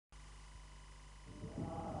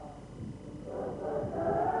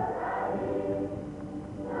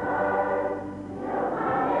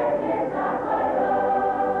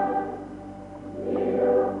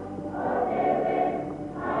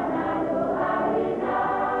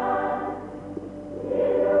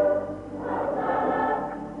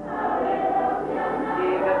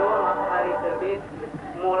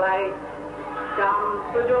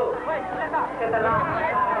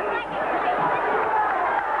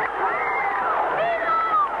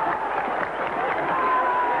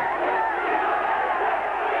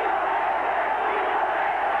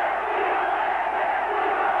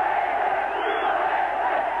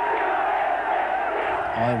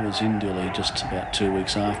was in Dili just about 2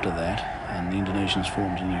 weeks after that, and the Indonesians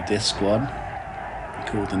formed a new death squad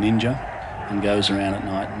called the Ninja, and goes around at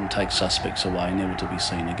night and takes suspects away, never to be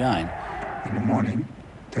seen again. In the morning,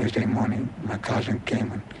 Thursday morning, my cousin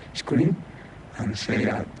came and screamed and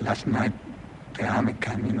said, last night the army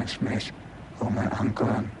came in and smashed all my uncle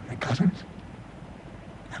and my cousins.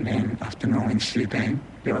 And then afternoon when she came,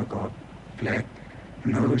 they all got black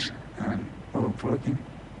nose and all broken.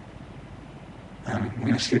 And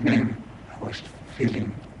when I see them, I was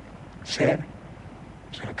feeling sad,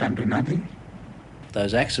 so I can't do nothing.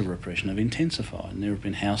 Those acts of repression have intensified, and there have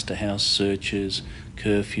been house-to-house searches,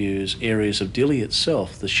 curfews. Areas of Dili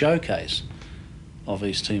itself, the showcase of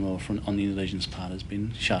East Timor on the Indonesians' part, has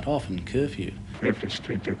been shut off and curfewed. Every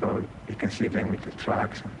street you go, you can see them with the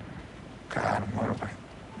trucks and car and motorbike.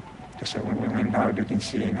 Just when we went out, you can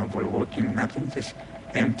see nobody walking, nothing, just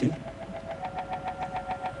empty.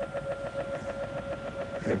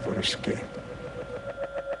 Everybody's scared.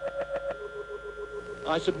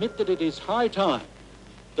 I submit that it is high time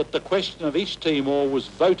that the question of East Timor was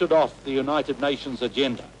voted off the United Nations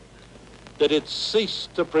agenda, that it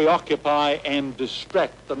ceased to preoccupy and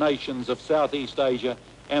distract the nations of Southeast Asia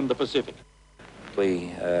and the Pacific.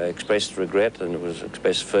 We expressed regret, and it was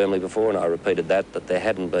expressed firmly before, and I repeated that there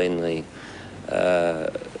hadn't been the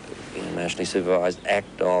internationally supervised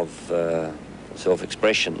act of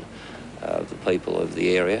self-expression of the people of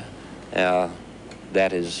the area. Now,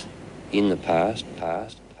 that is in the past.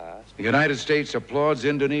 The United States applauds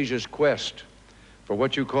Indonesia's quest for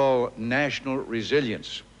what you call national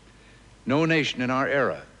resilience. No nation in our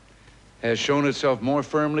era has shown itself more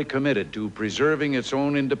firmly committed to preserving its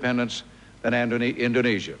own independence than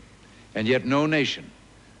Indonesia. And yet no nation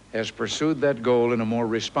has pursued that goal in a more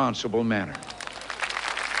responsible manner.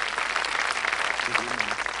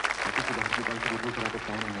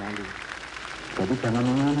 Jadi jangan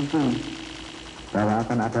mengerti bahwa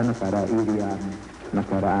akan ada negara Irian,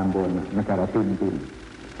 negara Ambon, negara Tintin.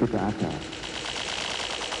 Tidak ada.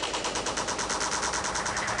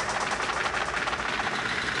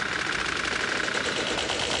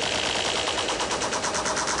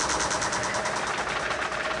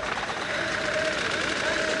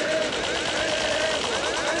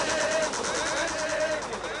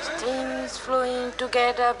 Streams flowing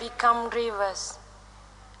together become rivers.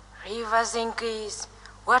 Rivers increase,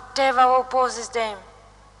 whatever opposes them.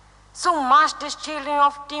 So must the children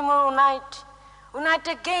of Timor unite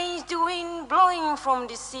against the wind blowing from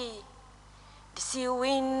the sea. The sea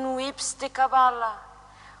wind whips the Kabbalah,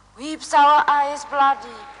 whips our eyes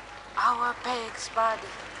bloody, our backs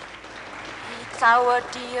bloody. Makes our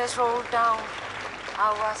tears roll down,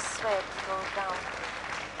 our sweat roll down.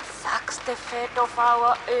 Sucks the fat of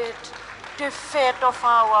our earth, the fat of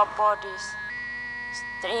our bodies.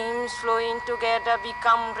 Streams flowing together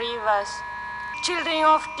become rivers. Children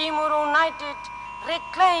of Timor united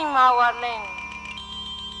reclaim our land.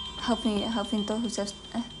 Hau finto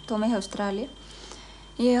tome Australia.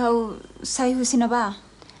 E hau sai husinaba.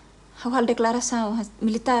 Hau hal declaração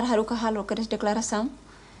militar haruka halo keres declaração.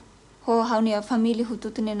 Ho hau ni família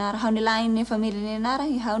hututu ni nara, hau ni lain ni família ni nara,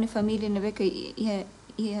 e hau ni família ni beka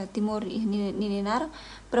ia Timor ni nara.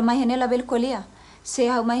 Para mai hene label kolia. Se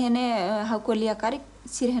hau mai hene hau kolia karik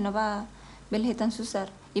sirhena ba belhetan susar.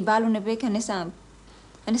 Ibalu nebek nessa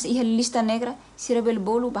ia lista negra sira bel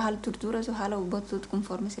bolu bahal tortura so hala botut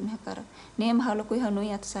conforme se cara nem hala coi hanu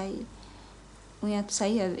ia sai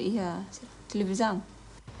ia televisão.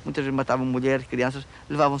 Muitas vezes matavam mulheres, crianças,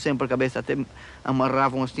 levavam sempre a cabeça, até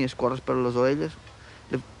amarravam assim as cordas pelas orelhas,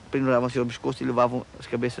 penduravam-se ao pescoço e levavam as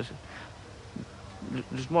cabeças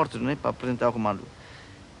dos mortos, né, para apresentar ao comando.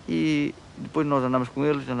 E depois nós andamos com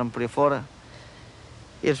eles, andamos por aí fora.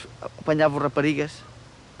 Eles apanhavam raparigas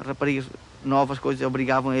novas, coisas,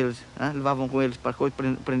 obrigavam eles, levavam com eles para coisas,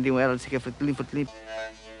 prendiam elas, que é fratelim.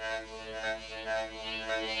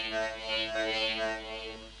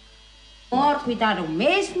 Timor, cuidado,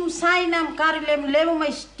 mesmo sai nam kari lem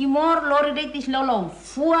mas Timor lori detis lolong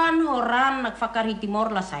fuan horan nak fakari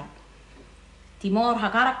Timor la sai. Timor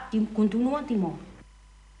hakarak kuntunua Timor.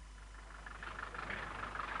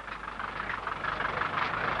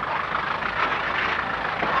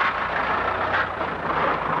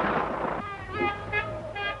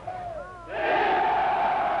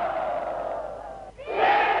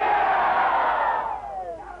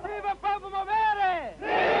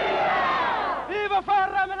 Viva!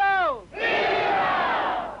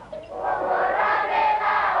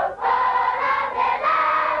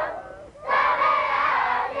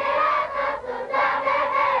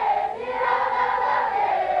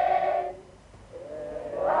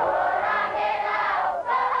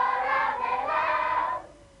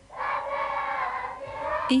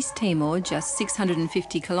 East Timor, just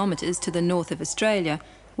 650 kilometres to the north of Australia,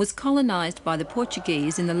 was colonised by the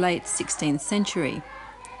Portuguese in the late 16th century.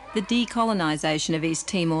 The decolonisation of East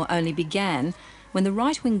Timor only began when the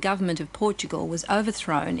right-wing government of Portugal was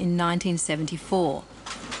overthrown in 1974.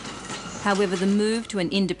 However, the move to an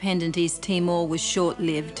independent East Timor was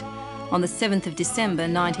short-lived. On the 7th of December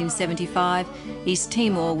 1975, East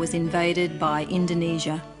Timor was invaded by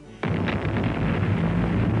Indonesia.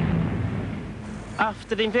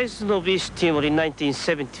 After the invasion of East Timor in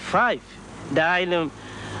 1975, the island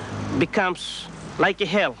becomes like a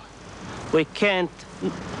hell. We can't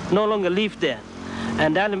no longer live there.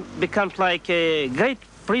 And the island becomes like a great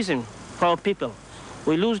prison for our people.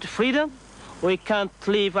 We lose the freedom. We can't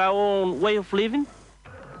live our own way of living.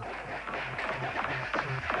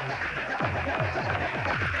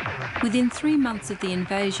 Within 3 months of the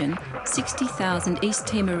invasion, 60,000 East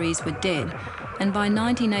Timorese were dead, and by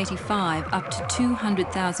 1985, up to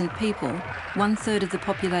 200,000 people, 1/3 of the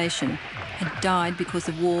population, had died because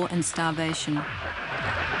of war and starvation.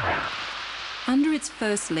 Under its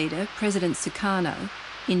first leader, President Sukarno,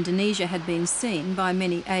 Indonesia had been seen by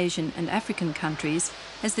many Asian and African countries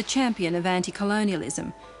as the champion of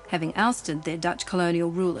anti-colonialism, having ousted their Dutch colonial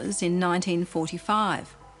rulers in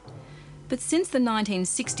 1945. But since the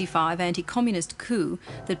 1965 anti-communist coup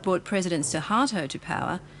that brought President Suharto to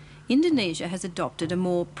power, Indonesia has adopted a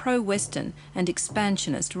more pro-Western and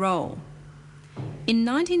expansionist role. In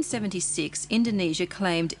 1976, Indonesia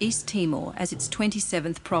claimed East Timor as its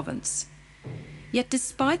 27th province. Yet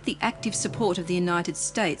despite the active support of the United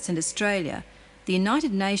States and Australia, the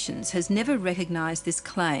United Nations has never recognised this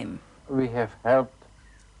claim. We have helped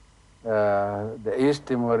the East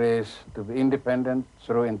Timorese to be independent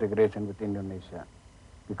through integration with Indonesia,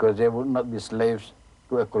 because they would not be slaves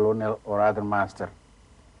to a colonial or other master.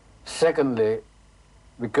 Secondly,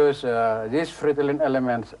 because these Fretilin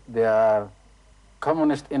elements, they are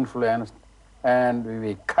communist influenced, and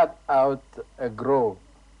we cut out a growth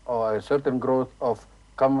or a certain growth of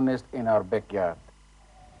communists in our backyard.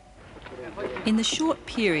 In the short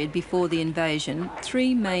period before the invasion,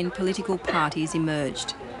 3 main political parties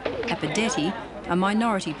emerged. Apadeti, a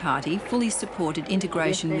minority party, fully supported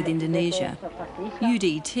integration with Indonesia.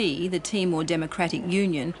 UDT, the Timor Democratic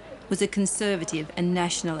Union, was a conservative and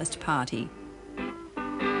nationalist party.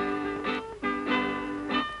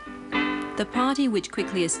 The party which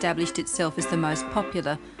quickly established itself as the most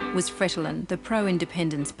popular was Fretilin, the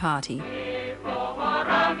pro-independence party.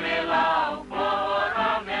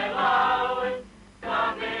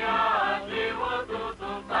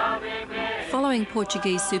 Following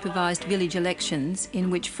Portuguese-supervised village elections, in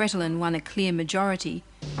which Fretilin won a clear majority,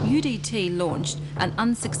 UDT launched an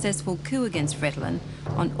unsuccessful coup against Fretilin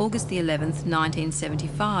on August the 11th,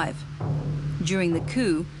 1975. During the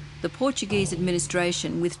coup, the Portuguese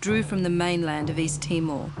administration withdrew from the mainland of East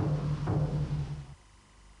Timor.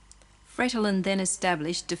 Fretilin then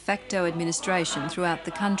established de facto administration throughout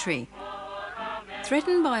the country.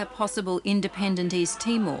 Threatened by a possible independent East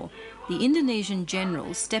Timor, the Indonesian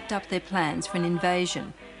generals stepped up their plans for an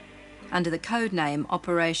invasion. Under the codename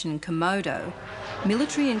Operation Komodo,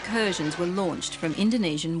 military incursions were launched from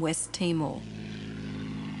Indonesian West Timor.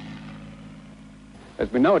 There's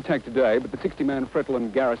been no attack today, but the 60-man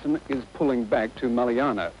Fretilin garrison is pulling back to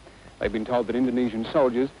Maliano. They've been told that Indonesian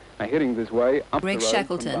soldiers are heading this way up Greg the road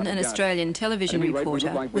Shackleton, an Australian television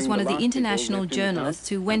reporter, was one of the international journalists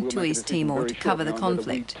who went to East Timor to cover the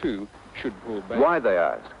conflict. Why, they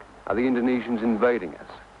ask, are the Indonesians invading us?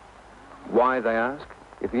 Why, they ask,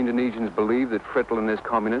 if the Indonesians believe that Fretilin is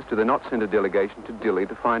communist, do they not send a delegation to Dili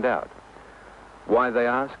to find out? Why, they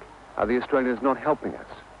ask, are the Australians not helping us?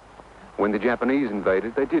 When the Japanese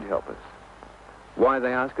invaded, they did help us. Why,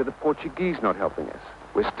 they ask, are the Portuguese not helping us?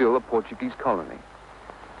 We're still a Portuguese colony.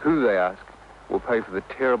 Who, they ask, will pay for the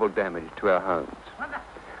terrible damage to our homes?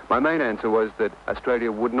 My main answer was that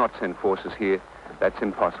Australia would not send forces here. That's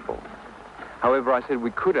impossible. However, I said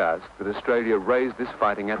we could ask that Australia raise this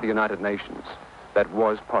fighting at the United Nations. That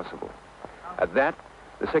was possible. At that,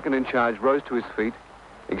 the second in charge rose to his feet,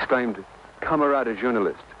 exclaimed, "Camarada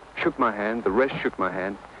journalist," shook my hand, the rest shook my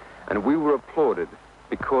hand, and we were applauded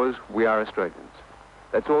because we are Australians.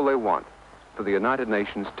 That's all they want, for the United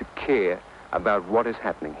Nations to care about what is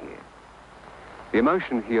happening here. The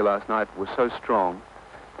emotion here last night was so strong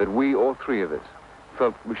that we, all 3 of us,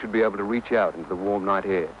 felt we should be able to reach out into the warm night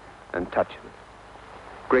air and touch it.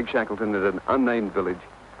 Greg Shackleton at an unnamed village,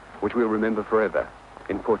 which we'll remember forever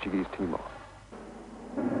in Portuguese Timor.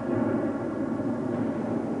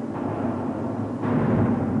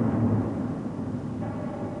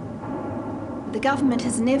 The government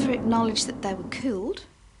has never acknowledged that they were killed.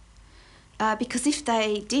 Because if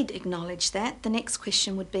they did acknowledge that, the next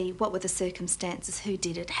question would be, what were the circumstances, who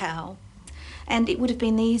did it, how? And it would have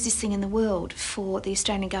been the easiest thing in the world for the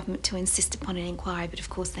Australian government to insist upon an inquiry, but of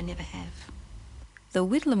course they never have. The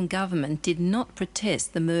Whitlam government did not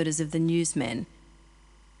protest the murders of the newsmen.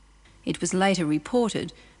 It was later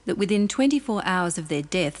reported that within 24 hours of their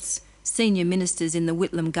deaths, senior ministers in the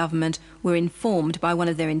Whitlam government were informed by one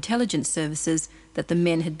of their intelligence services that the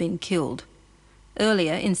men had been killed.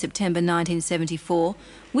 Earlier, in September 1974,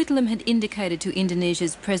 Whitlam had indicated to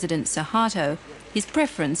Indonesia's President Suharto his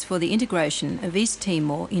preference for the integration of East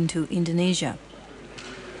Timor into Indonesia.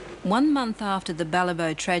 1 month after the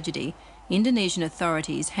Balibo tragedy, Indonesian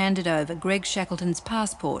authorities handed over Greg Shackleton's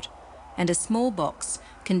passport and a small box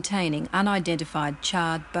containing unidentified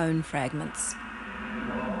charred bone fragments.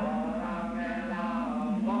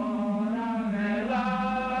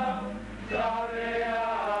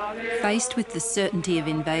 Faced with the certainty of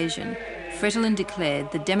invasion, Fretilin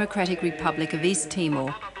declared the Democratic Republic of East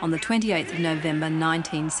Timor on the 28th of November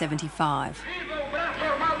 1975.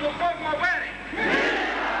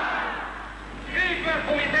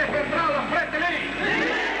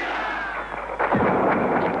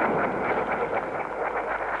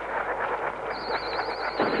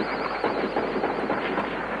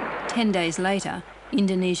 Ten days later,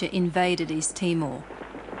 Indonesia invaded East Timor.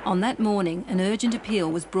 On that morning, an urgent appeal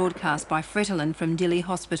was broadcast by Fretilin from Dili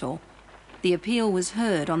Hospital. The appeal was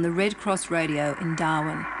heard on the Red Cross radio in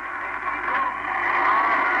Darwin.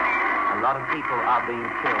 A lot of people are being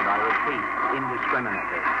killed, I repeat,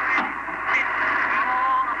 indiscriminately.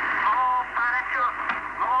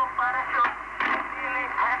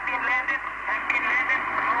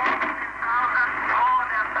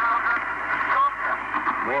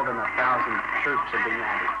 More than 1,000 troops have been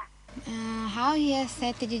added. How he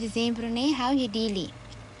 7 de dezembro, né? How he Dili.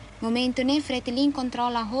 Momento, né? Fretilin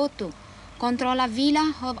controla Hotu. Controla a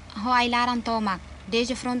vila, ho ailaran tomak.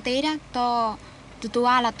 Desde a fronteira, to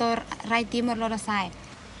tutuala, to Rai Timor Lorasai.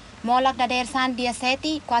 Molak da dersan dia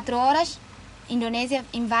 7, 4 horas. Indonésia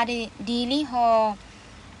invade Dili, ho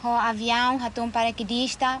avião, raton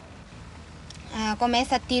paraquedista.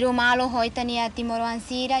 Começa a tiro malo, ho itania Timoroan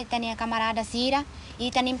Sira, itania camarada Sira.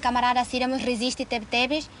 Itanim camarada Sira, mas resiste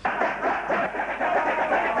tebes.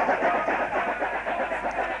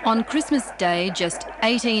 On Christmas Day, just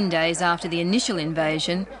 18 days after the initial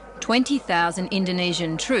invasion, 20,000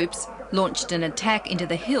 Indonesian troops launched an attack into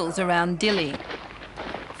the hills around Dili.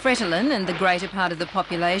 Fretilin and the greater part of the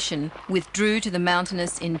population withdrew to the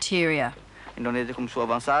mountainous interior. Indonésia começou a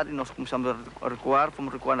avançar e nós começamos a recuar,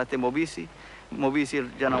 fomos recuando até Mobici. Mobici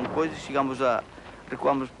já não coisa,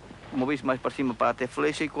 recuamos Mobici mais para cima para até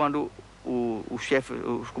Flecha e quando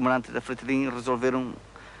os comandantes da Fretilin resolveram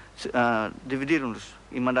dividir-nos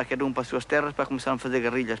e mandar cada para as suas terras para começar a fazer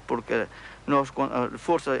guerrilhas, porque nós,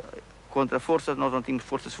 força contra força, nós não tínhamos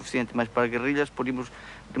força suficiente, mas para guerrilhas podíamos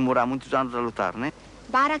demorar muitos anos a lutar, né?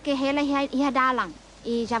 Para que ela ia dalang,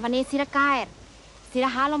 e javanês sira cair, sira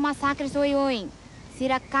halo massacres oi,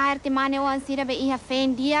 sira cair te maneoan sira be ia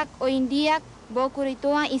fendiak, oindiak,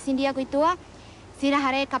 bokuritoa e sindiak itoa, sira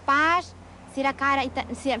hare capaz, sira cair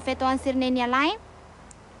sira fetoan sir nenia lain,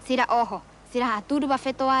 sira oho. Sira tudo ba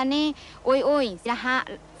fetoane oi sira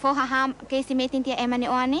forra ham que se metem tia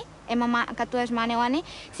emaneone emama katuas maneone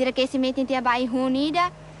sira que se metem tia bai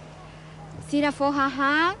hunida sira forra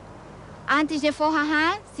ha antes de forra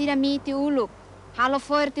ha sira miti uluk halo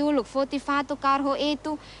forte uluk foti fato carro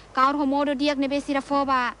etu carro modo diak nebe sira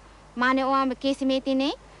foba maneone que se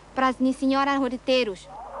metene para ni senhora roditeiros.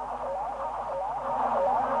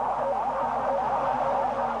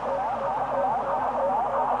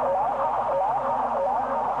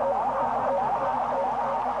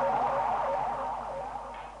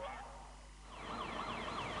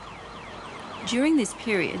 During this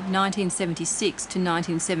period, 1976 to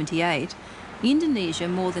 1978, Indonesia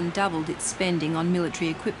more than doubled its spending on military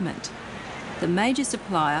equipment. The major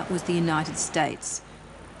supplier was the United States.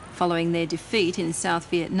 Following their defeat in South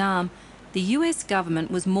Vietnam, the US government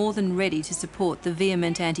was more than ready to support the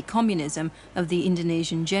vehement anti-communism of the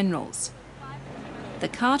Indonesian generals. The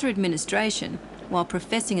Carter administration, while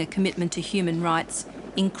professing a commitment to human rights,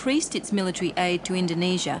 increased its military aid to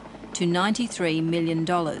Indonesia to $93 million.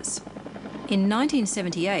 In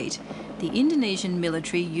 1978, the Indonesian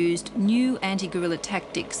military used new anti-guerrilla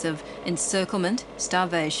tactics of encirclement,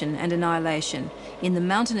 starvation and annihilation in the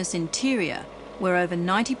mountainous interior, where over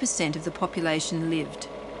 90% of the population lived.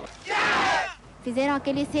 Fizeram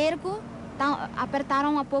aquele cerco,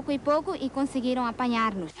 apertaram a pouco e conseguiram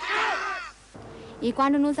apanhar-nos. E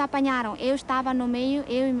quando nos apanharam, eu estava no meio,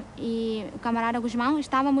 eu e o camarada Guzmão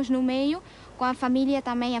estávamos no meio com a família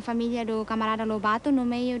também, a família do camarada Lobato, no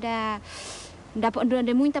meio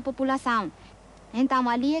de muita população. Então,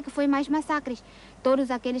 ali é que foi mais massacres.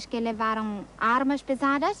 Todos aqueles que levaram armas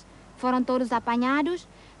pesadas foram todos apanhados,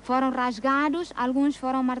 foram rasgados, alguns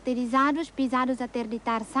foram martirizados, pisados até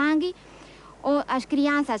deitar sangue. Ou as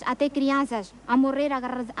crianças, até crianças, a morrer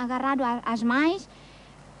agarrado às mães.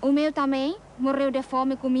 O meu também morreu de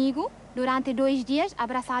fome comigo durante 2 dias,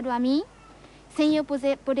 abraçado a mim, sem eu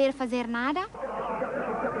poder fazer nada.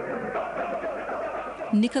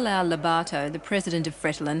 Nicolau Lobato, the president of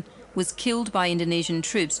Fretilin, was killed by Indonesian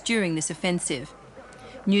troops during this offensive.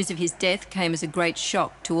 News of his death came as a great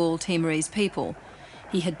shock to all Timorese people.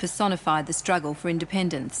 He had personified the struggle for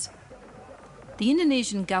independence. The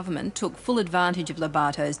Indonesian government took full advantage of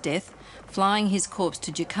Lobato's death, flying his corpse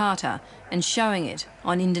to Jakarta and showing it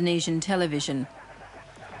on Indonesian television.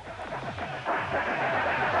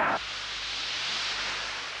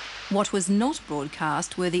 What was not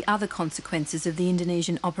broadcast were the other consequences of the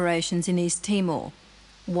Indonesian operations in East Timor: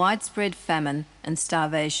 widespread famine and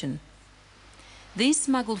starvation. These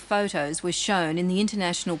smuggled photos were shown in the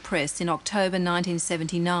international press in October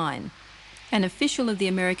 1979. An official of the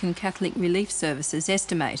American Catholic Relief Services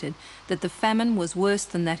estimated that the famine was worse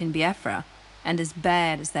than that in Biafra and as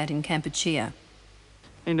bad as that in Kampuchea.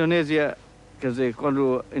 Indonésia, quer dizer,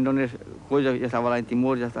 quando a Indonésia já estava lá em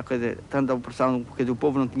Timor, já está, quer dizer, tanta opressão, porque o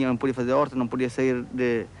povo não podia fazer horta, não podia sair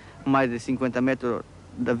de mais de 50 metros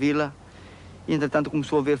da vila. E, entretanto,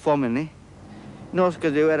 começou a haver fome, né? Nós, quer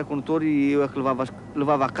dizer, eu era condutor e eu é que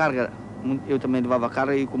levava a carga. Eu também levava a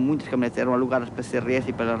carga e como muitas caminhonetes eram alugadas para CRS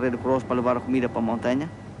e pela Rede Cross para levar a comida para a montanha,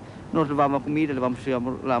 nós levávamos a comida, levávamos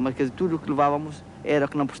lá, mas quer dizer, tudo o que levávamos era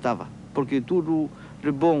que não prestava. Porque tudo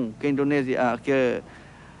de bom que a Indonésia, que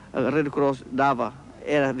a Rede Cross dava,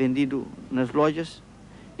 era vendido nas lojas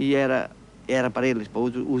e era para eles, para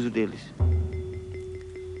o uso deles.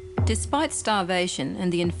 Despite starvation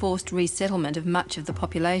and the enforced resettlement of much of the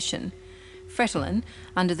population, Fretilin,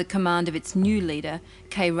 under the command of its new leader,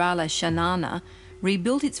 Kairala Shanana,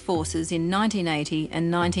 rebuilt its forces in 1980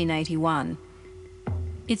 and 1981.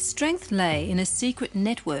 Its strength lay in a secret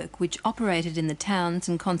network which operated in the towns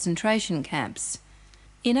and concentration camps.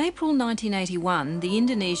 In April 1981, the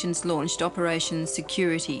Indonesians launched Operation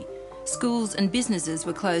Security. Schools and businesses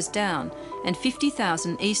were closed down, and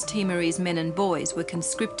 50,000 East Timorese men and boys were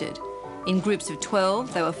conscripted. In groups of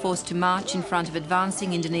 12, they were forced to march in front of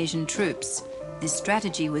advancing Indonesian troops. This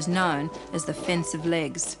strategy was known as the Fence of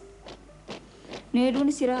Legs.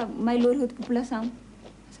 Nerun sira mai lor hut população.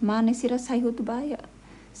 Mane sira sai hut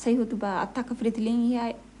ba ataca Fretilin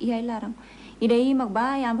ia larang. E daí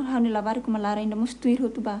magbai amor hanu lavar com lara ainda mostuir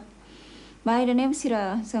hut ba. Bai da nem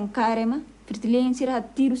sira sang karema Fretilin sira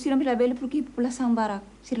tiro sira pela bela porque população barak.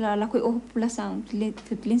 Sira la coi população.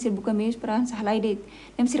 Fretilin sira buka mes para sahlai det.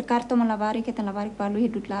 Nem sira karto malavar que tan lavar palu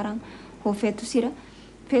hidut larang. Ho fetu sira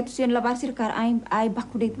lavar sira kar ai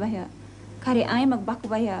bakudet bahya. Kare ai mag baku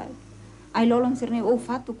bahya. Ai lolong sira ne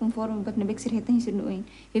fato conforme bat nebek sira hetan sira noin.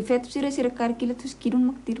 E fetu sira kar kila tus kirun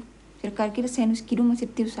mak tiro. Sira kar kila senus kirun mak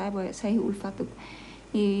sira tiro sai ulfato.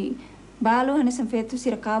 E balo hane sam fetu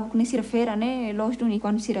sira kabu ne sira fera ne los duni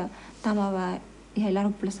quando sira tamava e hai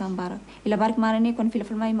larang população bara. E lavar que mana ne quando fila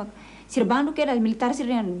falmai mak sira bando que era militar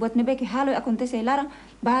sira bot nebek halo acontece e larang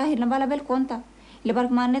ba hirna bala bel conta. E lavar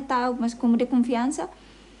que mana tau mas como de confiança.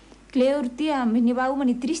 Kleur tia ni bau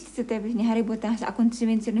mani triste te teve ni hari bota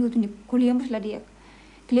acontecimento sira ni hutu ni colhemos lá dia.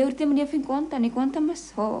 Kleur tia mani fin conta ni conta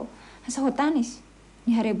mas ho asa hotanis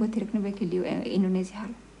ni hari bota rek nebek liu Indonesia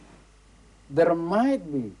halo. There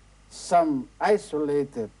might be some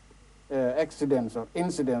isolated accidents or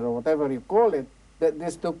incidents or whatever you call it that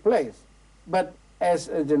this took place. But as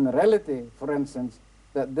a generality, for instance,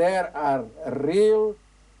 that there are real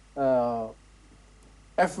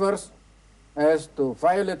efforts as to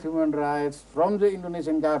violate human rights from the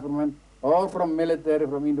Indonesian government or from military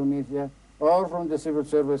from Indonesia or from the civil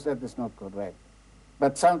service, that is not correct.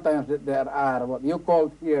 But sometimes there are what you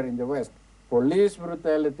call here in the West, police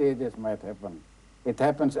brutality. This might happen. It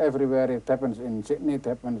happens everywhere. It happens in Sydney, it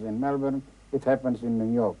happens in Melbourne, it happens in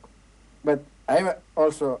New York. But I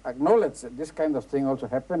also acknowledge that this kind of thing also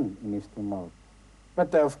happened in East Timor.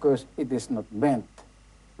 But of course, it is not meant.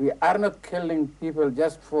 We are not killing people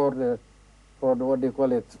just for the what they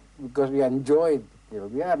call it, because we enjoy it.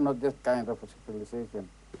 We are not that kind of a civilization.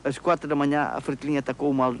 Às 4 da manhã, a Fretilin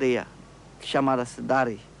atacou uma aldeia que chamava-se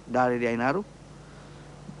Dari de Ainaro.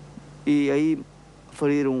 E aí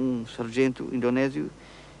feriram sargento indonésio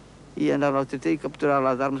e andaram a tentar capturar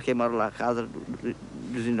as armas, queimaram lá a casa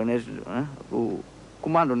dos indonésios, né? O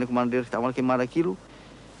comando deles estavam a queimar aquilo.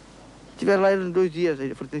 Estiveram lá 2 dias,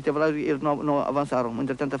 a Fraternidade esteve lá e eles não avançaram.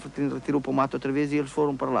 Entretanto, a Fraternidade retirou para o mato outra vez e eles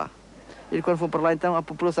foram para lá. E quando foram para lá, então, a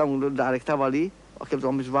população da área que estava ali, aqueles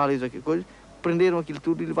homens válidos, aquelas coisas, prenderam aquilo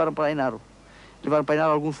tudo e levaram para Ainaro. Levaram para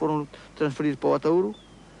Ainaro, alguns foram transferidos para o Atauro,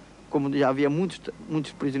 como já havia muitos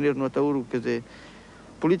prisioneiros no Atauro, quer dizer,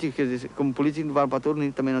 políticos, quer dizer, como políticos levaram para o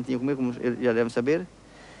Atauro, também não tinham comer, como já devem saber.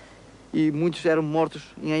 E muitos eram mortos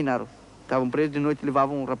em Ainaro. Estavam presos, de noite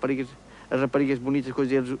levavam as raparigas bonitas,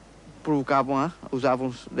 coisas, eles provocavam,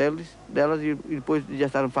 usavam-se delas e depois já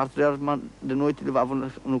estavam fartos delas, de noite levavam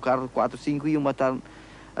no carro 4, 5 e iam matar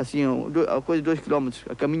assim, a coisa de 2 quilómetros,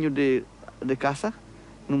 a caminho de caça,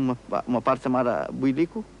 numa parte chamada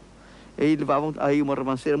Builico, e aí levavam aí uma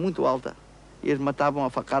ribanceira muito alta. E eles matavam a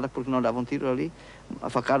facada porque não davam tiro ali, a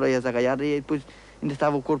facada e a zagaiada, e depois ainda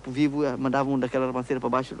estava o corpo vivo, mandavam daquela ribanceira para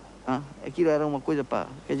baixo. Aquilo era uma coisa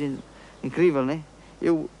que a gente, incrível, né? E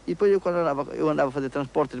depois quando eu andava a fazer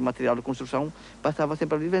transporte de material de construção, passava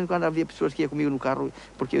sempre ali, de vez em quando havia pessoas que iam comigo no carro,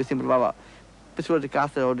 porque eu sempre levava pessoas de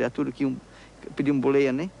caça ou de aturo que pediam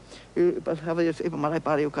boleia, né? Eu passava e disse, mas lá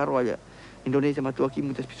parei o carro, olha, a Indonésia matou aqui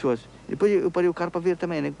muitas pessoas. Depois eu parei o carro para ver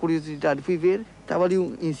também, né? Curiosidade, fui ver, estava ali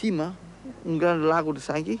em cima, um grande lago de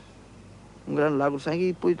sangue, e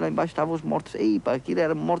depois lá embaixo estavam os mortos. Aquilo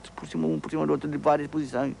eram mortos por cima, um por cima do outro, de várias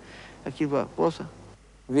posições. Aquilo, poça.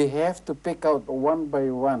 We have to pick out one by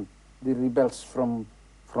one the rebels from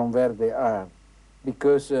where they are,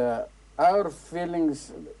 because our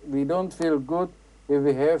feelings, we don't feel good if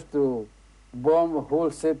we have to bomb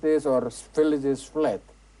whole cities or villages flat,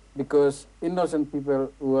 because innocent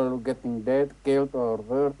people who are getting dead, killed or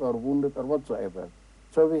hurt or wounded or whatsoever.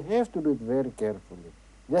 So we have to do it very carefully.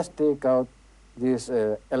 Just take out these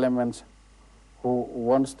elements who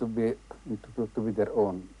wants to be their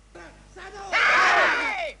own.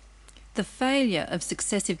 The failure of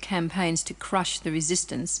successive campaigns to crush the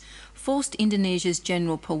resistance forced Indonesia's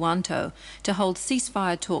General Purwanto to hold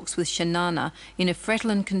ceasefire talks with Shanana in a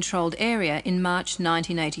Fretilin-controlled area in March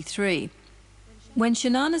 1983. When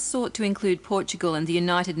Shanana sought to include Portugal and the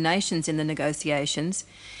United Nations in the negotiations,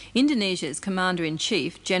 Indonesia's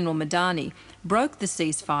Commander-in-Chief, General Madani, broke the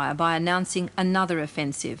ceasefire by announcing another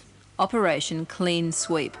offensive, Operation Clean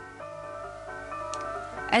Sweep.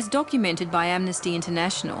 As documented by Amnesty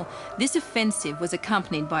International, this offensive was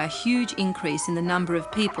accompanied by a huge increase in the number of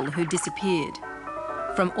people who disappeared.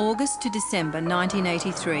 From August to December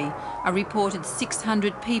 1983, a reported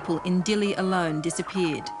 600 people in Dili alone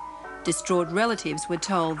disappeared. Distraught relatives were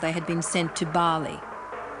told they had been sent to Bali.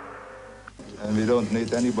 And we don't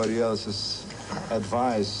need anybody else's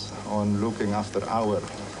advice on looking after our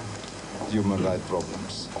human rights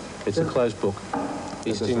problems. It's a closed book.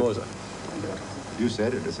 East Timor. You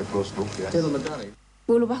said it, it's a closed book, yes.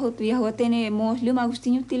 Bolo bahut ya hotene mo lima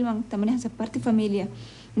Agostinho tilmang tamane sa parte familia.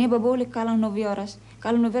 Ne babole kalang 9 horas.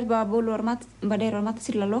 Kalang 9 horas babolo armat badero armat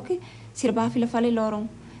sir la loke, sir ba fila fale lorong.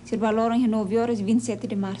 Sir ba lorong 9 horas 27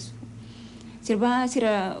 de março. Sir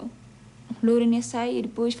lori ne sai e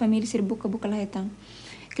depois família sir buka lá etang.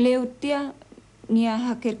 Cleo tia nia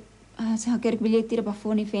hacker bilhete para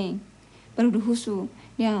fone vem. Para o russo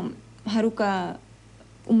nia haruka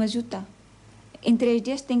uma juta. Em 3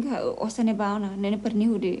 dias tem que osane bauna, nene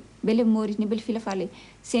pernihu de bele moris ne bel fila fale.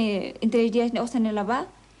 Se em 3 dias ne osane lava,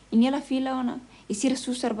 inela fila ona, e sira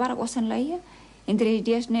susar bara osan laia. Em 3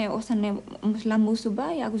 dias ne osane lamu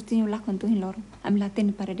suba e Agostinho lá conto em loro. Am lá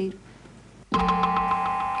ten paradeiro.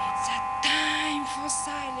 It's a time for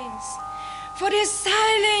silence, for the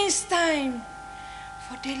silence time,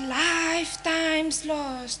 for the lifetimes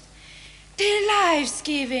lost, the lives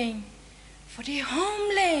given, for the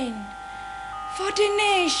homeland, for the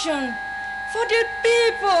nation, for the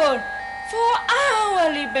people, for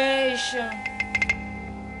our liberation.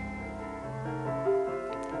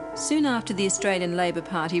 Soon after the Australian Labor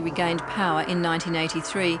Party regained power in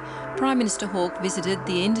 1983, Prime Minister Hawke visited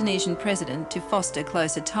the Indonesian president to foster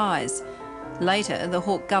closer ties. Later, the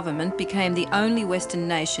Hawke government became the only Western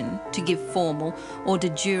nation to give formal or de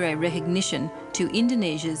jure recognition to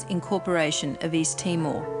Indonesia's incorporation of East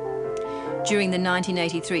Timor. During the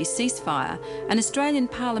 1983 ceasefire, an Australian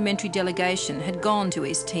parliamentary delegation had gone to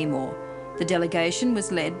East Timor. The delegation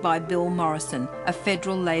was led by Bill Morrison, a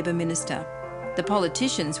federal Labor minister. The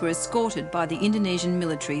politicians were escorted by the Indonesian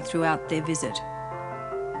military throughout their visit.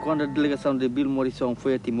 Quando a delegação de Bill Morrison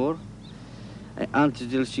foi a Timor, antes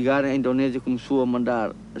de eles chegarem, a Indonésia começou a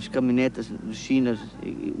mandar as caminhonetas dos chinas,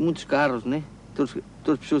 muitos carros, né? Todas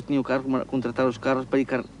as pessoas tinham carro, contrataram os carros para ir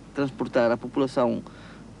transportar a população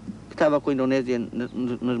que estava com a Indonésia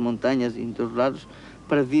nas montanhas e em todos os lados,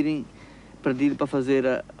 para virem para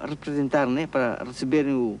fazer, representar, né? Para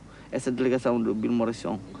receberem essa delegação do Bill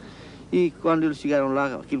Morrison. E quando eles chegaram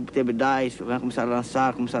lá, aquilo teve 10, começaram a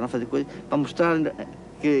lançar, começaram a fazer coisas, para mostrar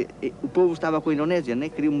que o povo estava com a Indonésia, né?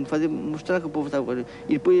 Queriam mostrar que o povo estava com a Indonésia.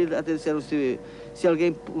 E depois eles até disseram, se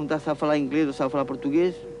alguém perguntasse a falar inglês ou sabe falar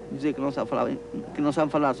português, dizer que não sabe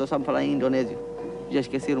falar, só sabe falar em indonésio. Já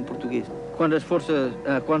esqueceram português. Quando as forças,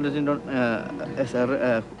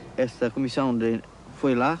 essa comissão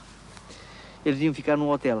foi lá, eles iam ficar num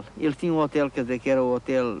hotel. Eles tinham um hotel, quer dizer, que era o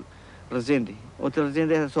Hotel Resende. O Hotel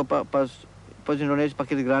Resende era só para os indonésios, para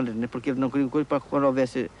aqueles grandes, né? Porque eles não queriam coisa para quando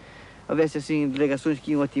houvesse assim delegações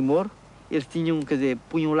que iam a Timor, eles tinham, quer dizer,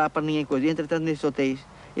 punham lá para ninguém coisa. E, entretanto, nesses hotéis,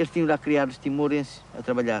 eles tinham lá criados timorenses a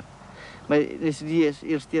trabalhar. Mas nesses dias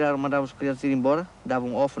eles mandavam os criados ir embora,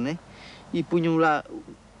 davam off, né? E punham lá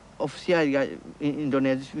oficiais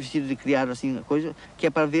indonésios vestidos de criados, assim, coisa, que é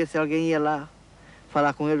para ver se alguém ia lá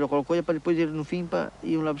falar com eles ou qualquer coisa, para depois eles no fim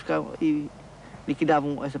iam lá buscar e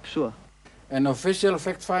liquidavam essa pessoa. An official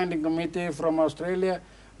fact-finding committee from Australia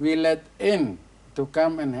we let in to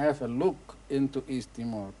come and have a look into East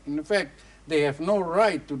Timor. In fact, they have no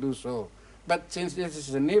right to do so. But since this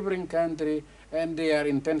is a neighboring country and their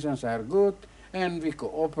intentions are good, and we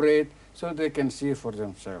cooperate so they can see for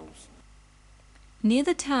themselves. Near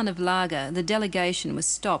the town of Laga, the delegation was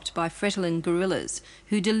stopped by Fretilin guerrillas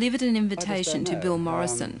who delivered an invitation to Bill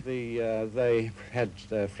Morrison. They had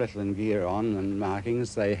Fretilin gear on and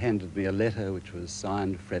markings. They handed me a letter which was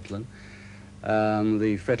signed Fretilin.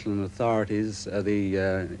 The Fretilin authorities,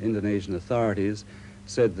 the Indonesian authorities,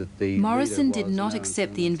 said that the Morrison did not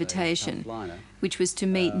accept the invitation, which was to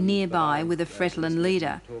meet nearby with a Fretilin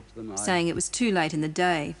leader, saying it was too late in the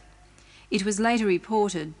day. It was later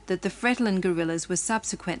reported that the Fretilin guerrillas were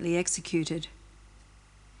subsequently executed.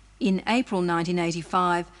 In April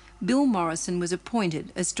 1985, Bill Morrison was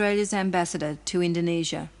appointed Australia's ambassador to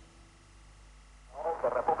Indonesia.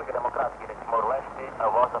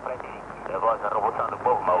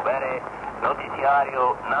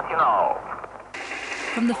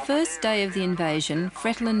 From the first day of the invasion,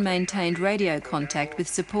 Fretilin maintained radio contact with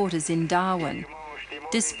supporters in Darwin.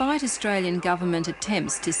 Despite Australian government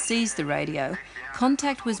attempts to seize the radio,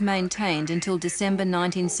 contact was maintained until December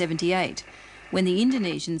 1978, when the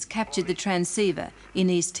Indonesians captured the transceiver in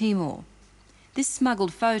East Timor. This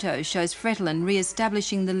smuggled photo shows Fretilin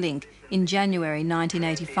re-establishing the link in January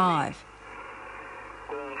 1985.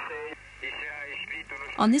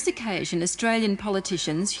 On this occasion, Australian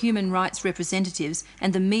politicians, human rights representatives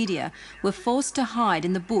and the media were forced to hide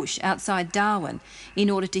in the bush outside Darwin in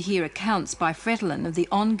order to hear accounts by Fretilin of the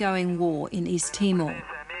ongoing war in East Timor.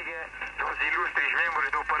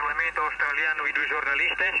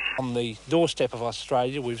 On the doorstep of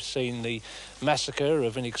Australia, we've seen the massacre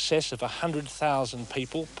of in excess of 100,000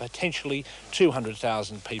 people, potentially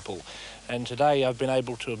 200,000 people. And today I've been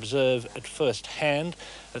able to observe at first hand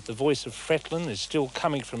that the voice of Fretilin is still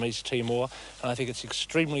coming from East Timor, and I think it's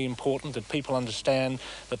extremely important that people understand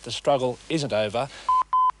that the struggle isn't over.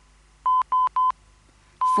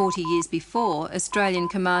 40 years before, Australian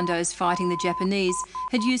commandos fighting the Japanese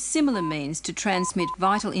had used similar means to transmit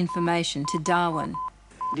vital information to Darwin.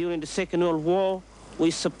 During the Second World War, we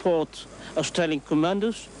support Australian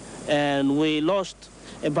commandos, and we lost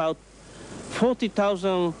about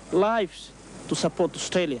 40,000 lives to support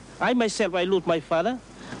Australia. I myself, I lost my father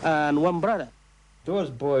and one brother. Those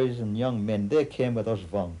boys and young men, they came with us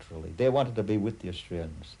voluntarily. They wanted to be with the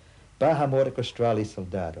Australians. Baja Moric Australi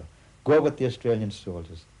Soldado. Go with the Australian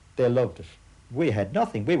soldiers. They loved it. We had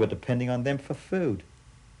nothing. We were depending on them for food.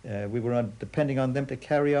 We were depending on them to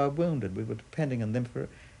carry our wounded. We were depending on them for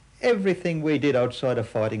everything we did outside of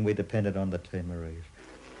fighting. We depended on the Timorese.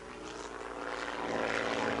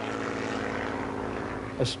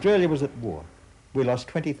 Australia was at war. We lost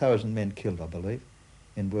 20,000 men killed, I believe,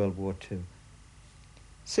 in World War II.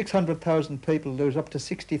 600,000 people lose up to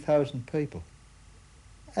 60,000 people.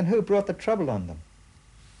 And who brought the trouble on them?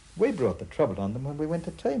 We brought the trouble on them when we went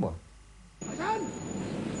to Timor.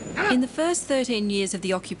 In the first 13 years of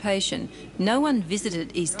the occupation, no one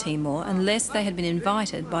visited East Timor unless they had been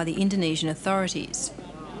invited by the Indonesian authorities.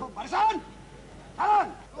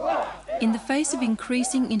 In the face of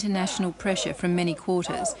increasing international pressure from many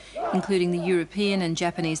quarters, including the European and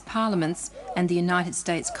Japanese parliaments and the United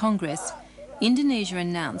States Congress, Indonesia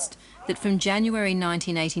announced that from January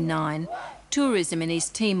 1989, tourism in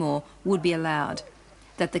East Timor would be allowed,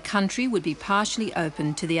 that the country would be partially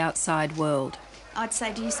open to the outside world. I'd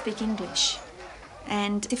say, do you speak English?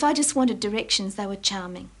 And if I just wanted directions, they were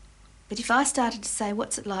charming. But if I started to say,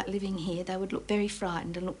 what's it like living here, they would look very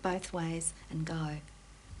frightened and look both ways and go.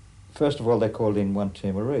 First of all, they called in one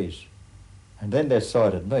Timorese. And then they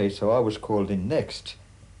cited me, so I was called in next.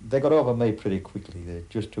 They got over me pretty quickly. They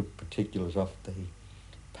just took particulars off the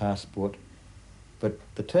passport. But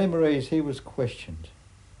the Timorese, he was questioned.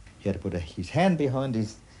 He had to put his hand behind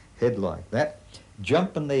his head like that,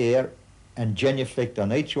 jump in the air, and genuflect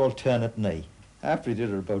on each alternate knee. After he did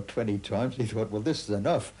it about 20 times, he thought, well, this is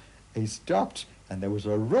enough. He stopped, and there was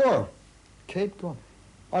a roar. Keep going.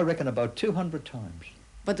 I reckon about 200 times.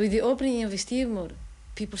 But with the opening of East Timor,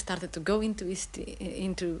 people started to go into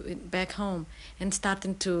back home and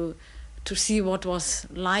starting to see what was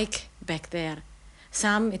like back there.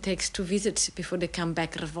 Some, it takes 2 visits before they come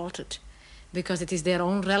back revolted, because it is their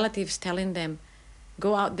own relatives telling them,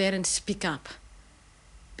 go out there and speak up.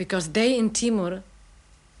 Because they in Timor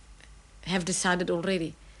have decided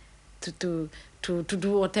already to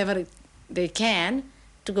do whatever they can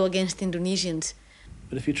to go against Indonesians.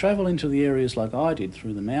 But if you travel into the areas like I did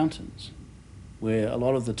through the mountains, where a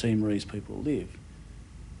lot of the Timorese people live,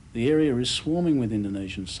 the area is swarming with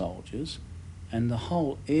Indonesian soldiers, and the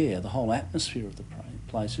whole air, the whole atmosphere of the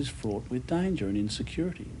place is fraught with danger and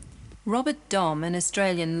insecurity. Robert Dom, an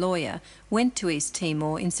Australian lawyer, went to East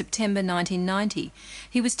Timor in September 1990.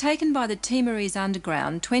 He was taken by the Timorese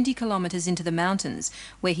underground 20 kilometres into the mountains,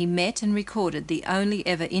 where he met and recorded the only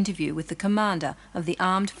ever interview with the commander of the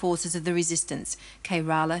Armed Forces of the Resistance,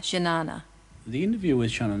 Kairala Janana. The interview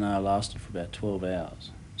with Janana lasted for about 12 hours,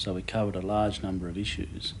 so we covered a large number of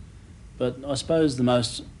issues. But I suppose the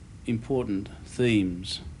most important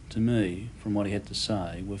themes to me from what he had to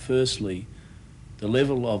say were firstly the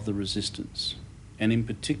level of the resistance, and in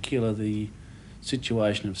particular the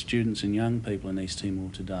situation of students and young people in East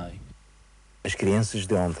Timor today. As crianças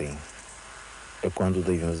de ontem, a quando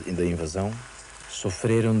da invasão,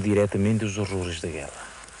 sofreram diretamente os horrores da guerra.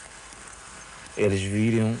 Eles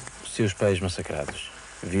viram seus pais massacrados,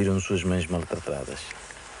 viram suas mães maltratadas,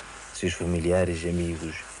 seus familiares e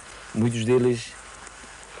amigos. Muitos deles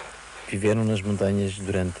viveram nas montanhas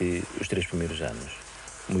durante os 3 primeiros anos.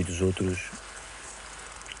 Muitos outros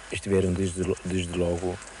estiveram desde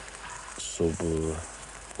logo sob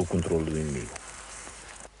o controle do inimigo.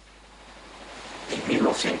 Em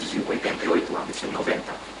 1988, anos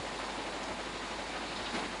 90,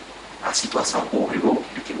 a situação obrigou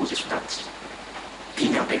que os estudantes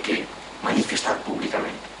tinham que manifestar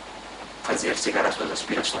publicamente, fazer chegar as suas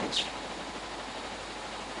aspirações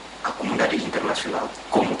à comunidade internacional,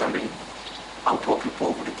 como também ao próprio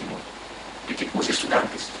povo de Timor, de que os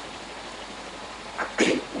estudantes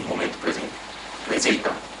até o momento presente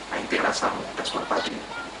rejeitam a integração da sua pátria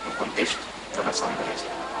no contexto da nação indonésia.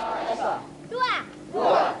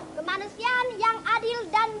 2. Kemanusiaan yang adil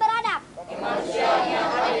dan beradab.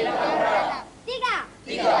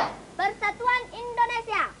 3. Persatuan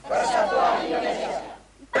Indonesia.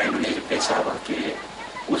 A Indonésia pensava que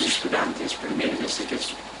os estudantes primeiros que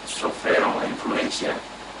sofreram a influência,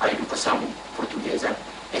 a educação portuguesa,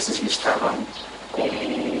 esses estavam como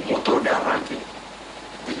motor de arranque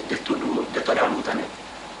de toda a luta, né?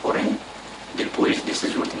 Porém, depois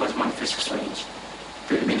dessas últimas manifestações,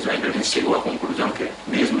 pelo menos a Indonésia chegou à conclusão que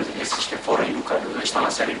mesmo esses que foram educados, ou estão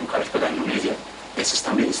a ser educados pela Indonésia, esses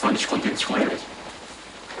também estão descontentes com eles.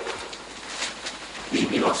 Em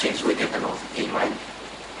 1989, em maio,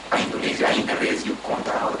 a Indonésia ainda reagiu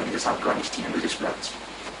contra a organização clandestina dos estudantes.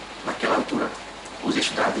 Naquela altura, os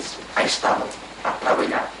estudantes já estavam a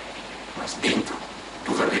trabalhar, mas dentro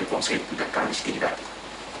do verdadeiro conceito da clandestinidade.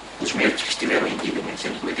 Os médicos que estiveram em Guilherme em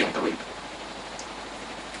 1988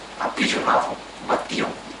 aprisionavam,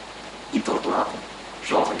 batiam e torturavam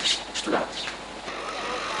jovens estudantes.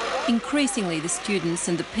 Increasingly, the students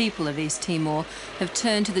and the people of East Timor have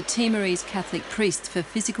turned to the Timorese Catholic priests for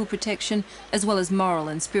physical protection as well as moral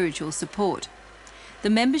and spiritual support.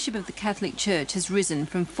 The membership of the Catholic Church has risen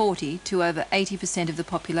from 40 to over 80% of the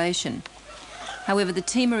population. However, the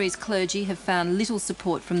Timorese clergy have found little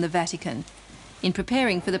support from the Vatican. In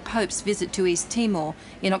preparing for the Pope's visit to East Timor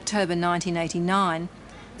in October 1989,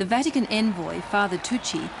 the Vatican envoy, Father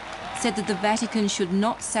Tucci, said that the Vatican should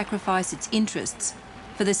not sacrifice its interests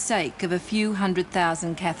for the sake of a few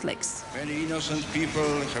 100,000 Catholics. Many innocent people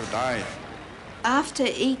have died. After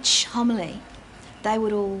each homily, they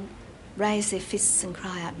would all raise their fists and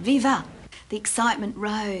cry out, "Viva!" The excitement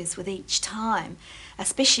rose with each time,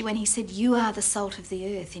 especially when he said, "You are the salt of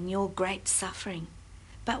the earth in your great suffering."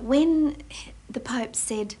 But when the Pope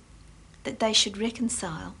said that they should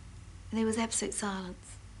reconcile, there was absolute silence.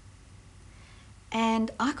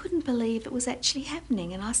 And I couldn't believe it was actually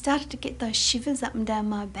happening, and I started to get those shivers up and down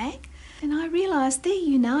my back, and I realised they're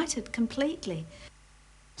united completely.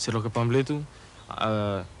 Sirloke Pambletu,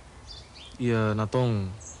 ia natong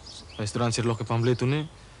restoran Sirloke Pambletu ne,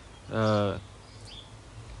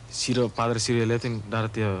 Sira padre Sira Leting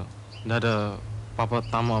Dartia Nada Papa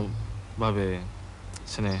Tama Babe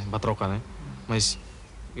Sene Batroca, né? Mas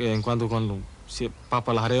enquanto quando se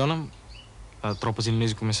Papa Lareona, a tropa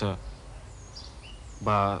indonésia começa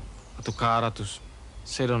a tocar atos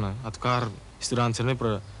serona, a tocar estudantes né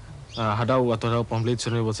para hadau atau hadau pamphlet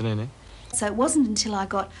serona buat né. So it wasn't until I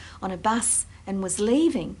got on a bus and was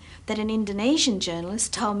leaving that an Indonesian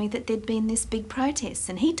journalist told me that there'd been this big protest,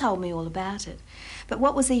 and he told me all about it. But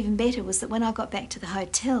what was even better was that when I got back to the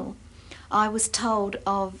hotel, I was told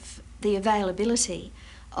of the availability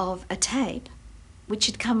of a tape which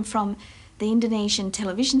had come from the Indonesian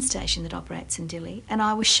television station that operates in Dili, and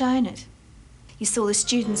I was shown it. You saw the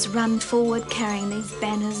students run forward carrying these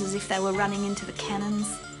banners as if they were running into the cannons.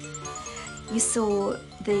 You saw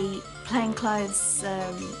the plainclothes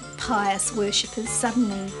pious worshippers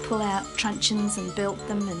suddenly pull out truncheons and belt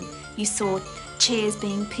them, and you saw chairs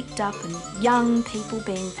being picked up and young people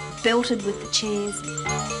being belted with the chairs.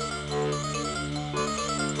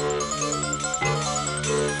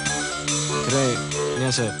 Kira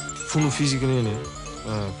niasa fundo físico né,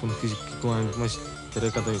 fundo físico que com mas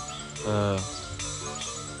kira kata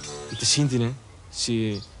ita sinti né,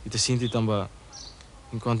 se ita sinti tamba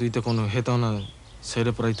enquanto ita quando retona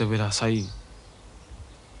sair para ita ver sair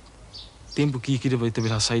tempo que kira para ita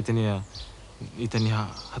ver sair tenia ita ni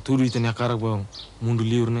haturu ita ni cara bom mundo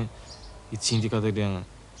livre né, ita sinti kata dia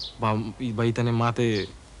ba ita ne mate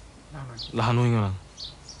lahanoinga.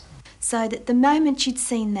 So that the moment you'd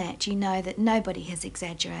seen that, you know that nobody has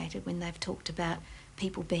exaggerated when they've talked about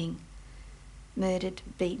people being murdered,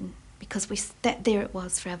 beaten, because there it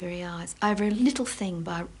was for our very eyes, over a little thing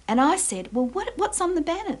and I said, well, what's on the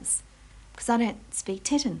banners? Because I don't speak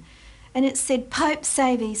Teton. And it said, Pope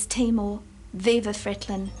save East Timor, Viva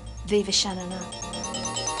Fretlin, Viva Shanana.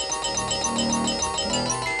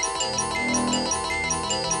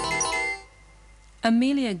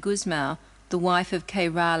 Amelia Guzmao, the wife of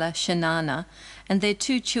Keirala Shanana, and their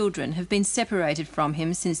 2 children have been separated from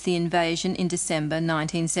him since the invasion in December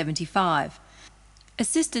 1975.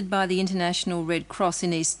 Assisted by the International Red Cross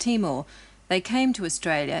in East Timor, they came to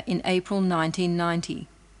Australia in April 1990.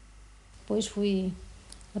 Depois fui,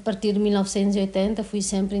 a partir de 1980, fui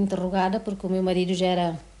sempre interrogada porque o meu marido já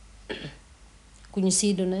era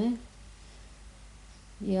conhecido, né?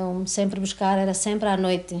 Iam sempre buscar, era sempre à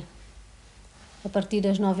noite. A partir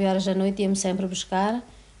das 9 horas da noite ia-me sempre buscar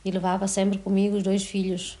e levava sempre comigo os 2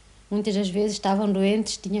 filhos. Muitas das vezes estavam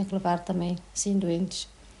doentes, tinha que levar também, sim, doentes.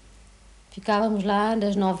 Ficávamos lá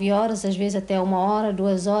das 9 horas, às vezes até 1 hora,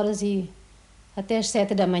 2 horas e até às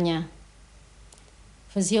 7 da manhã.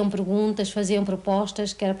 Faziam perguntas, faziam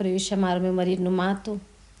propostas, que era para eu chamar o meu marido no mato.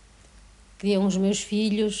 Queriam os meus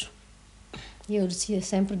filhos. E eu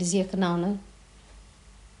sempre dizia que não, né?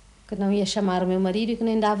 Que não ia chamar o meu marido e que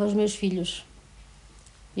nem dava os meus filhos.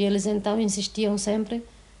 E eles então insistiam sempre,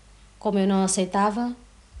 como eu não aceitava,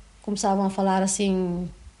 começavam a falar assim,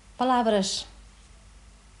 palavras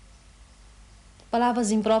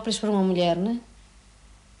impróprias para uma mulher, né?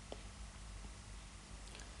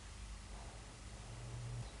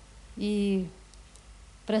 E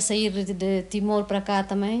para sair de Timor para cá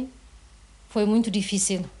também foi muito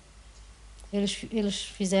difícil. Eles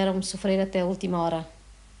fizeram-me sofrer até a última hora.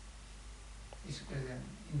 Isso quer dizer,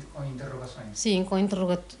 com interrogações? Sim, com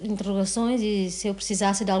interrogações, e se eu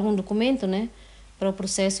precisasse de algum documento, né, para o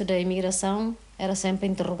processo da imigração, era sempre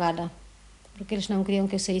interrogada, porque eles não queriam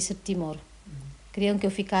que eu saísse de Timor. Queriam que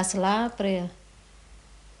eu ficasse lá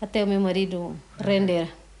até o meu marido render.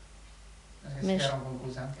 Mas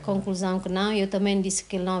conclusão que não, e eu também disse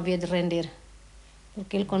que ele não havia de render,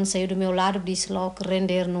 porque ele, quando saiu do meu lado, disse logo que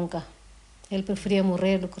render nunca. Ele preferia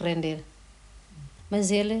morrer do que render.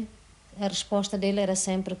 Mas a resposta dele era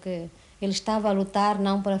sempre que ele estava a lutar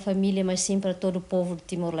não para a família, mas sim para todo o povo de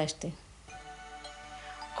Timor-Leste.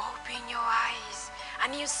 Open your eyes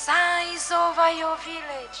and you sighs over your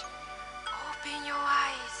village. Open your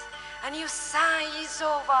eyes and you sighs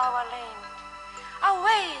over our land.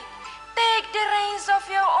 Awake, take the reins of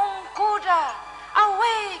your own Kuda.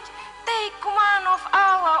 Awake, take command of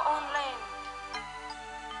our own land.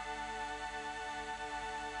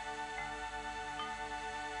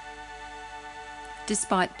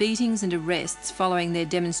 Despite beatings and arrests following their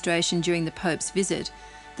demonstration during the Pope's visit,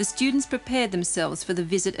 the students prepared themselves for the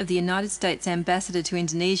visit of the United States Ambassador to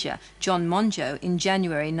Indonesia, John Monjo, in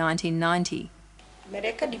January 1990.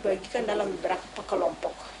 Mereka dibagikan dalam beberapa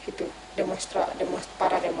kelompok itu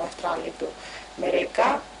para demonstran itu.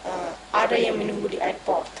 Mereka ada yang menunggu di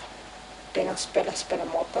airport dengan sepeda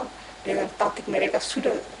motor, dengan taktik mereka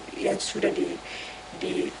sudah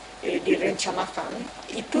direncanakan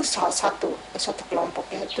itu salah satu kelompok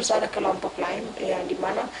ya. Terus ada kelompok lain yang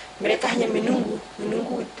dimana mereka hanya menunggu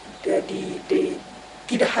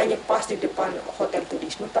tidak hanya pas di depan hotel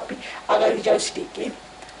turisme, tapi agak jauh sedikit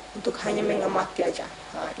untuk hanya mengamati aja.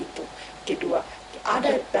 Nah, itu kedua.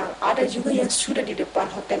 Ada juga yang sudah di depan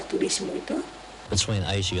hotel turisme itu. Between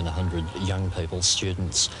 80 and 100 young people,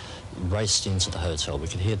 students, raced into the hotel.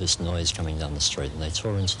 We could hear this noise coming down the street, and they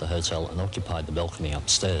tore into the hotel and occupied the balcony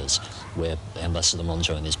upstairs where Ambassador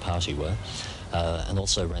Monjo and his party were, and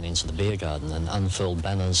also ran into the beer garden and unfurled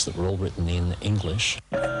banners that were all written in English.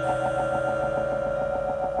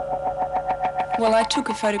 Well, I took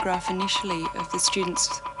a photograph initially of the students,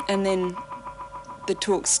 and then the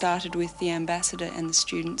talk started with the ambassador and the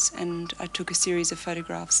students, and I took a series of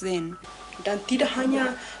photographs then. Dan tidak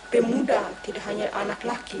hanya pemuda, tidak hanya anak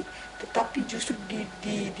laki, tetapi justru di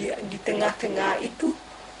tengah-tengah itu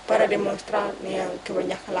para demonstran yang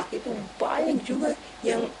kebanyakan laki itu banyak juga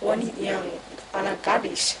yang wanita, yang anak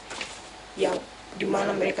gadis, yang dimana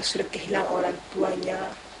mereka sudah kehilangan orang tuanya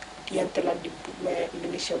yang telah di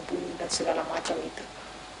Indonesia bunuh dan segala macam itu.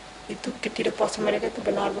 Itu ketidakpuasan mereka itu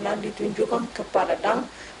benar-benar ditunjukkan kepada dan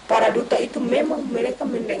para duta itu memang mereka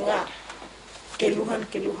mendengar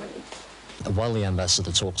keluhan-keluhan itu. While the ambassador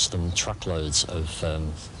talks to them, truckloads of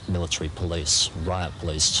military police, riot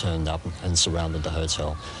police, turned up and surrounded the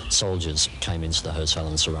hotel. Soldiers came into the hotel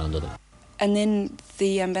and surrounded it. And then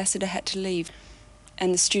the ambassador had to leave,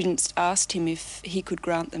 and the students asked him if he could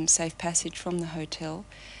grant them safe passage from the hotel.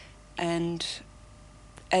 And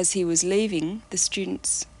as he was leaving, the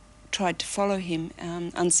students tried to follow him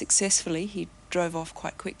unsuccessfully. He drove off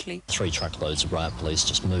quite quickly. 3 truckloads of riot police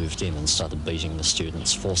just moved in and started beating the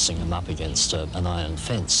students, forcing them up against an iron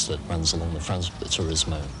fence that runs along the front of the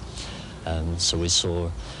Turismo. So we saw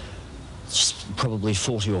just probably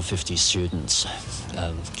 40 or 50 students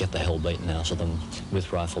get the hell beaten out of them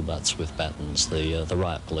with rifle butts, with batons. The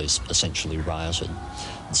riot police essentially rioted.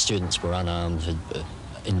 The students were unarmed, had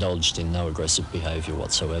indulged in no aggressive behaviour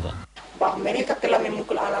whatsoever. Bahwa mereka telah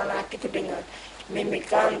memukul anak-anak itu dengan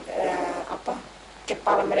memegang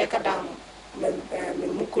kepala mereka dan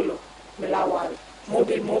memukul, melawan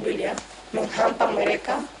mobil-mobil ya, menghantam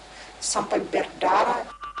mereka sampai berdarah.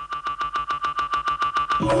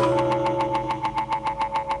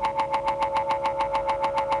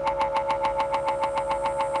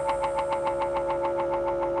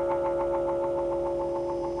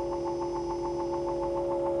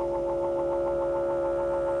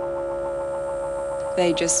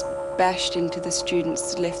 They just bashed into the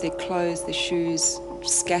students, left their clothes, their shoes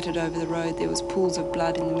scattered over the road. There was pools of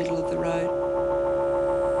blood in the middle of the road.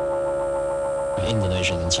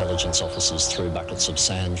 Indonesian intelligence officers threw buckets of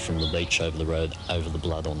sand from the beach over the road, over the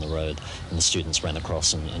blood on the road, and the students ran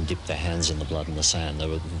across and dipped their hands in the blood and the sand. They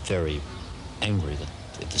were very angry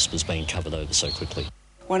that this was being covered over so quickly.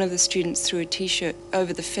 One of the students threw a T-shirt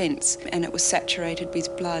over the fence and it was saturated with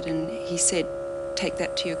blood, and he said, "Take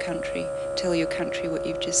that to your country. Tell your country what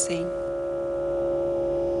you've just seen."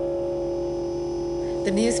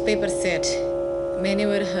 The newspaper said many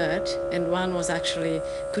were hurt and one was actually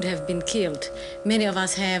could have been killed. Many of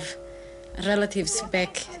us have relatives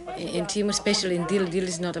back in Timor, especially in Dili. Dili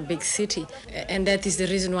is not a big city, and that is the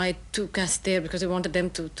reason why it took us there, because we wanted them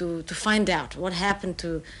to find out what happened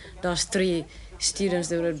to those 3 students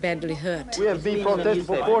that were badly hurt. We have been protesting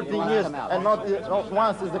for 14 years and not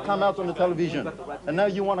once has it come out on the television. And now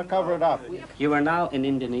you want to cover it up. You are now in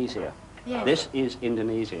Indonesia. Yes. This is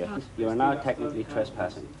Indonesia. You are now technically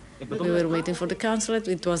trespassing. We were waiting for the consulate.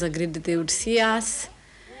 It was agreed that they would see us,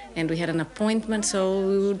 and we had an appointment, so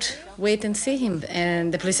we would wait and see him.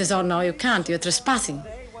 And the police says, "Oh, no, you can't. You're trespassing.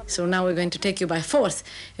 So now we're going to take you by force."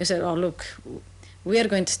 He said, "Oh, look, we are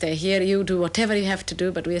going to stay here. You do whatever you have to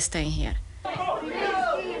do, but we are staying here."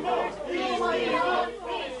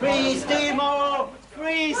 Free East Timor!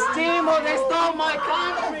 Free East Timor! They stole my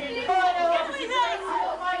country!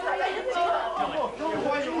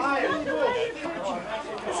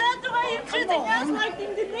 Sir, why are you treating us like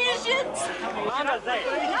Indonesians?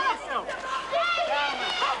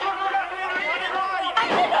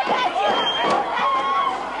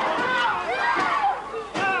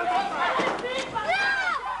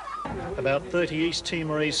 About 30 East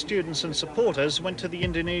Timorese students and supporters went to the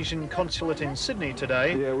Indonesian consulate in Sydney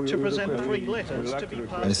today to present 3 letters to be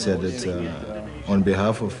passed. I said that on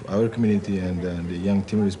behalf of our community and the young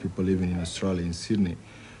Timorese people living in Australia, in Sydney,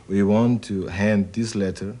 we want to hand this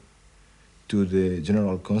letter to the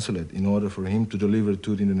General Consulate in order for him to deliver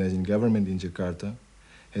to the Indonesian government in Jakarta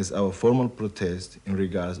as our formal protest in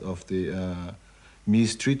regards of the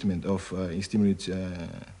mistreatment of East Timorese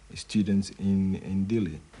students in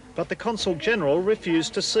Dili. but the Consul General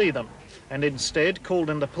refused to see them and instead called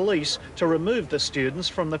in the police to remove the students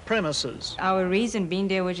from the premises. Our reason being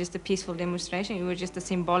there was just a peaceful demonstration. It was just a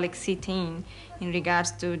symbolic sit-in in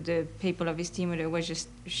regards to the people of East Timor that were just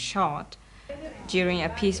shot during a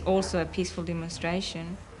peaceful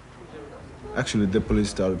demonstration. Actually, the police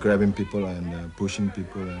started grabbing people and pushing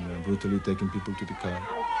people and brutally taking people to the car.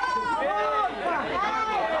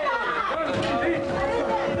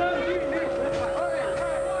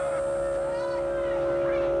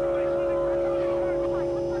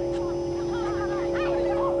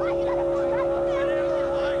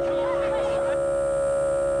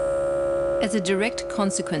 As a direct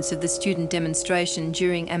consequence of the student demonstration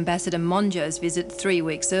during Ambassador Monjo's visit 3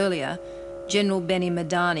 weeks earlier, General Benny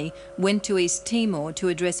Madani went to East Timor to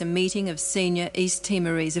address a meeting of senior East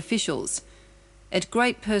Timorese officials. At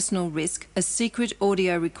great personal risk, a secret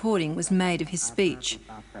audio recording was made of his speech.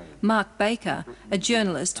 Mark Baker, a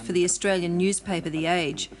journalist for the Australian newspaper The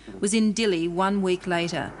Age, was in Dili 1 week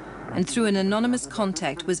later and through an anonymous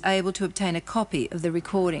contact was able to obtain a copy of the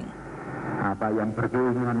recording. Apa yang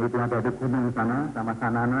perkelilingan itu ada di gunung sana sama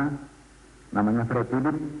sanana, namanya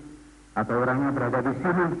Freney, atau orangnya berada di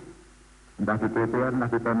sini, entah di PPR, entah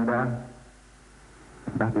di Pemda,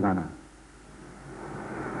 entah di mana.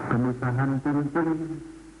 Pemisahan pintu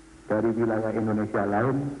dari wilayah Indonesia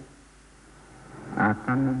lain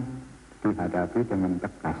akan dihadapi dengan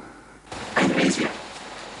tegas. Indonesia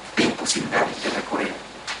tem possibilidade de recorrer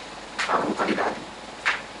à brutalidade,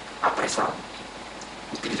 à pressão,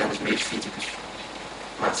 utilizando os meios físicos,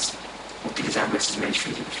 mas utilizando esses meios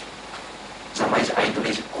físicos, jamais a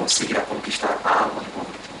Indonésia conseguirá conquistar a alma do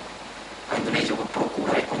povo de Timor. A Indonésia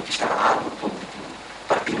procura conquistar a alma do povo de Timor,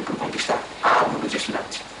 partindo por conquistar a alma dos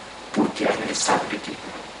estudantes, porque a Indonésia sabe que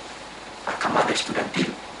a camada estudantil